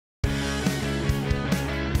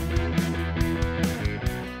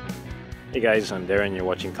Hey guys, I'm Darren, you're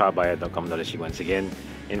watching CarBuyer.com.sg once again.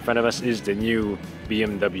 In front of us is the new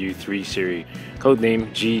BMW 3 Series, codename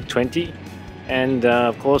G20. And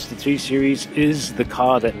of course the 3 Series is the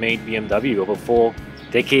car that made BMW over 4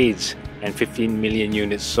 decades and 15 million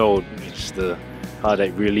units sold. It's the car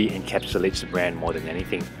that really encapsulates the brand more than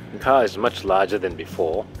anything. The car is much larger than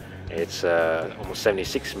before. It's almost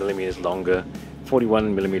 76 millimeters longer,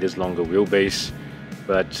 41 millimeters longer wheelbase,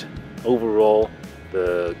 but overall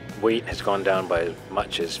the weight has gone down by as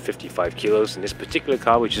much as 55 kilos. In this particular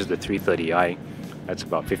car, which is the 330i, that's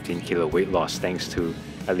about 15 kilo weight loss thanks to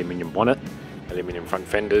aluminium bonnet, aluminium front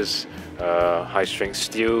fenders, high strength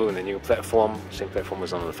steel in the new platform, same platform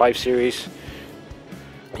as on the 5 Series.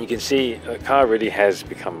 You can see the car really has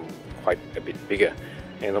become quite a bit bigger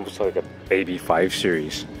and almost like a baby 5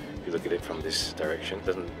 Series. If you look at it from this direction, it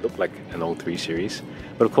doesn't look like an old 3 Series.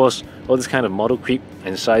 But of course, all this kind of model creep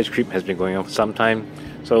and size creep has been going on for some time.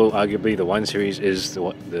 So arguably the 1 Series is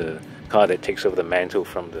the car that takes over the mantle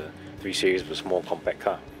from the 3 Series of a small compact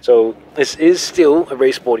car. So this is still a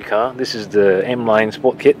very sporty car. This is the M-Line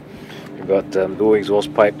Sport Kit. You've got dual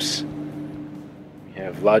exhaust pipes. You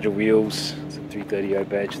have larger wheels. It's a 330i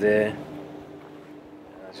badge there.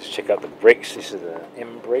 Just check out the brakes. This is the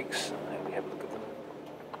M brakes. We have a look at them.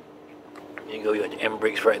 There you go. You got your M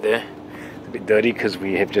brakes right there. It's a bit dirty because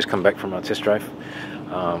we have just come back from our test drive.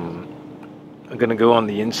 I'm going to go on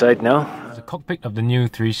the inside now. It's a cockpit of the new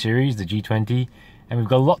 3 Series, the G20, and we've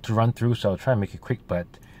got a lot to run through, so I'll try and make it quick, but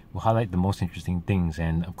we'll highlight the most interesting things.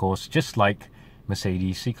 And of course, just like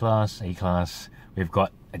Mercedes C-Class, A-Class, we've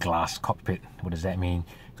got a glass cockpit. What does that mean?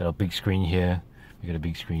 We've got a big screen here, we've got a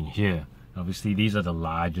big screen here. Obviously, these are the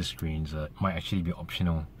larger screens that might actually be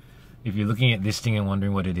optional. If you're looking at this thing and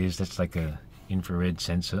wondering what it is, that's like a infrared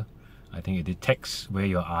sensor. I think it detects where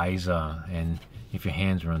your eyes are and if your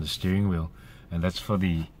hands are on the steering wheel. And that's for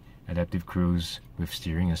the adaptive cruise with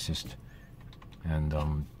steering assist.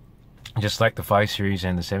 And just like the 5 Series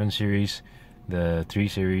and the 7 Series, the 3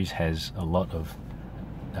 Series has a lot of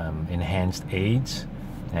enhanced aids,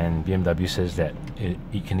 and BMW says that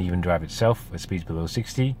it can even drive itself at speeds below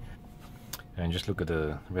 60. And just look at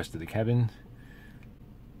the rest of the cabin.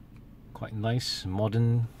 Quite nice,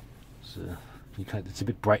 modern. It's a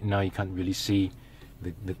bit bright now, you can't really see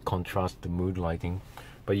the contrast, the mood lighting,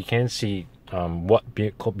 but you can see what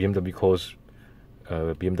BMW calls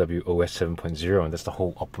BMW OS 7.0, and that's the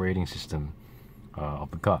whole operating system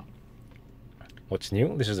of the car. What's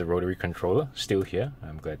new? This is a rotary controller, still here.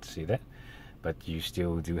 I'm glad to see that. But you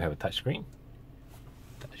still do have a touchscreen.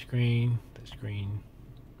 Touchscreen.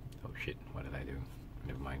 Oh shit! What did I do?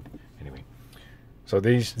 Never mind. Anyway, so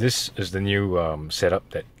this is the new setup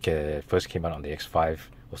that first came out on the X5.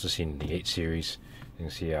 Also seen in the 8 Series. You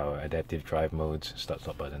can see our adaptive drive modes,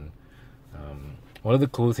 start-stop button. One of the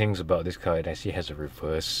cool things about this car, it actually has a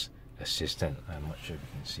reverse assistant. I'm not sure if you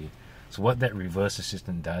can see. So what that reverse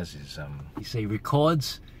assistant does is, you say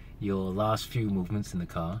records your last few movements in the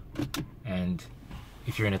car, and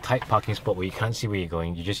if you're in a tight parking spot where you can't see where you're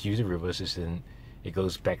going, you just use a reverse assistant. It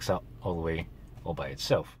backs up all the way all by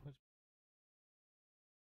itself.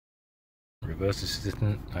 Reverse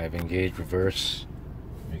assistant, I've engaged reverse.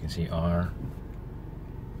 You can see R.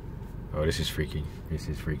 Oh, this is freaky. This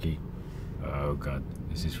is freaky. Oh god,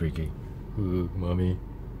 this is freaky. Ooh, mommy.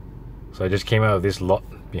 So I just came out of this lot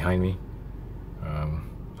behind me.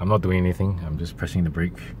 I'm not doing anything. I'm just pressing the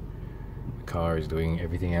brake. The car is doing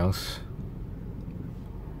everything else.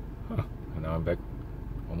 Huh. And now I'm back,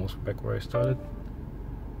 almost back where I started.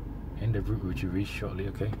 End of route which you reach shortly.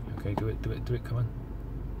 Okay, do it, come on.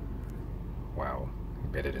 Wow,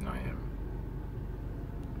 you're better than I am.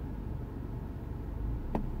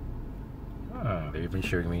 They're even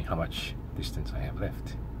showing me how much distance I have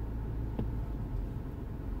left.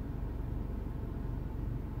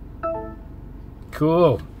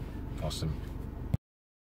 Cool. Awesome.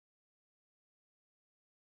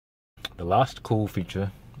 The last cool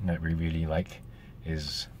feature that we really like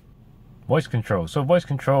is voice control. So voice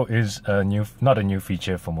control is not a new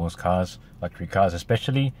feature for most cars, luxury cars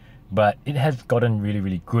especially, but it has gotten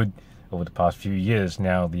really good over the past few years.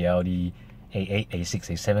 Now the Audi A8,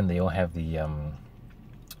 A6, A7, they all have the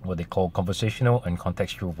what they call conversational and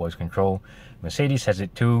contextual voice control. Mercedes has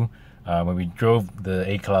it too. When we drove the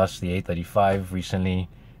A-Class, the A35 recently,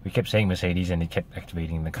 we kept saying Mercedes and it kept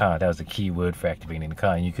activating the car. That was the key word for activating the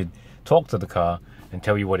car, and you could talk to the car and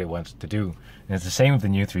tell you what it wants to do. And it's the same with the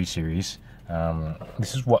new 3 Series.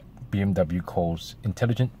 This is what BMW calls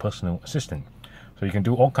intelligent personal assistant. So you can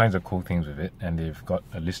do all kinds of cool things with it, and they've got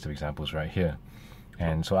a list of examples right here.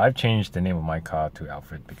 And so I've changed the name of my car to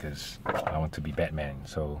Alfred because I want to be Batman.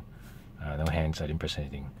 So no hands, I didn't press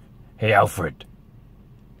anything. Hey Alfred.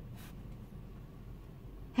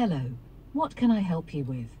 Hello, what can I help you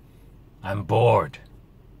with? I'm bored.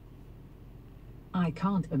 I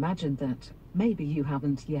can't imagine that. Maybe you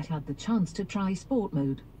haven't yet had the chance to try sport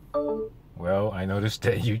mode. Well, I noticed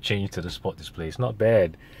that you changed to the sport display. It's not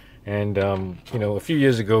bad. And, you know, a few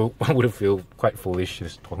years ago, I would have felt quite foolish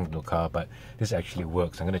just talking to a car, but this actually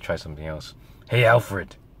works. I'm going to try something else. Hey,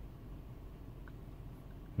 Alfred.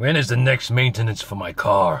 When is the next maintenance for my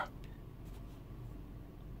car?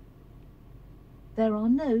 There are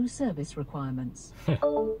no service requirements.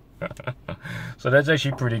 So that's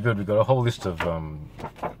actually pretty good. We've got a whole list of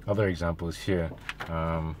other examples here.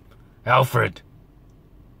 Alfred.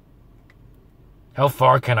 How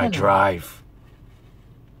far can I drive?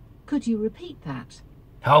 Could you repeat that?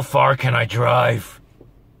 How far can I drive?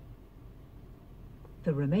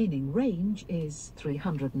 The remaining range is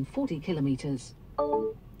 340 kilometers.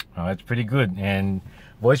 Oh, that's pretty good. And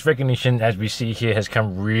voice recognition, as we see here, has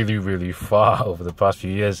come really, really far over the past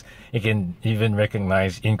few years. It can even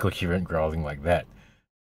recognize incoherent growling like that.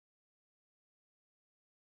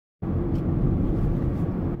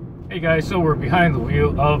 Hey guys, so we're behind the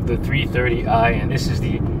wheel of the 330i, and this is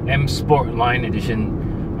the M Sport Line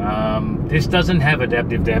Edition. This doesn't have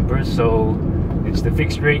adaptive dampers, so it's the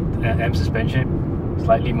fixed rate M suspension,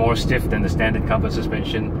 slightly more stiff than the standard comfort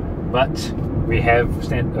suspension, but we have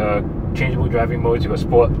changeable driving modes. You've got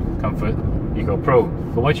Sport, Comfort, Eco, Pro.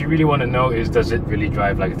 But what you really want to know is, does it really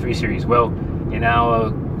drive like a 3 Series? Well,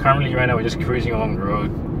 currently right now we're just cruising along the road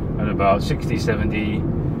at about 60, 70.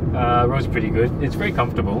 Road's pretty good. It's very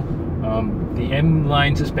comfortable. The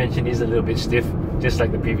M-line suspension is a little bit stiff, just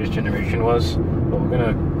like the previous generation was, but we're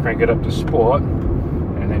gonna crank it up to Sport,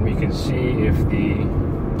 and then we can see if the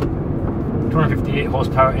 258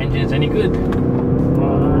 horsepower engine is any good.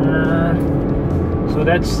 So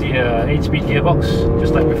that's the 8-speed gearbox,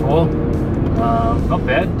 just like before. Not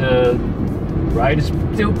bad. The ride is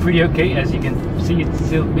still pretty okay. As you can see, it's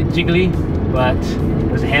still a bit jiggly, but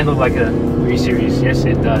does it handle like a 3 Series? Yes,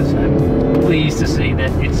 it does. I'm pleased to say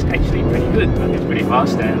that it's actually pretty good. It's pretty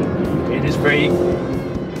fast, and it is very,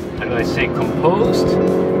 how do I say, composed.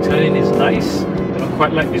 Turning is nice. I don't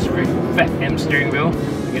quite like this really fat M steering wheel.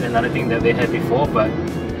 Again, another thing that they had before, but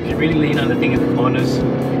if you really lean on the thing in the corners,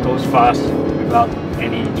 it goes fast without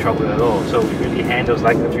any trouble at all. So it really handles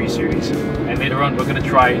like the 3 Series. And later on, we're going to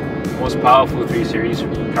try the most powerful 3 Series,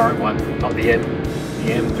 current one, not the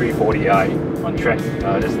M340i on track.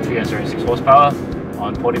 That's the 376 horsepower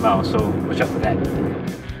on 40 miles, so watch out for that.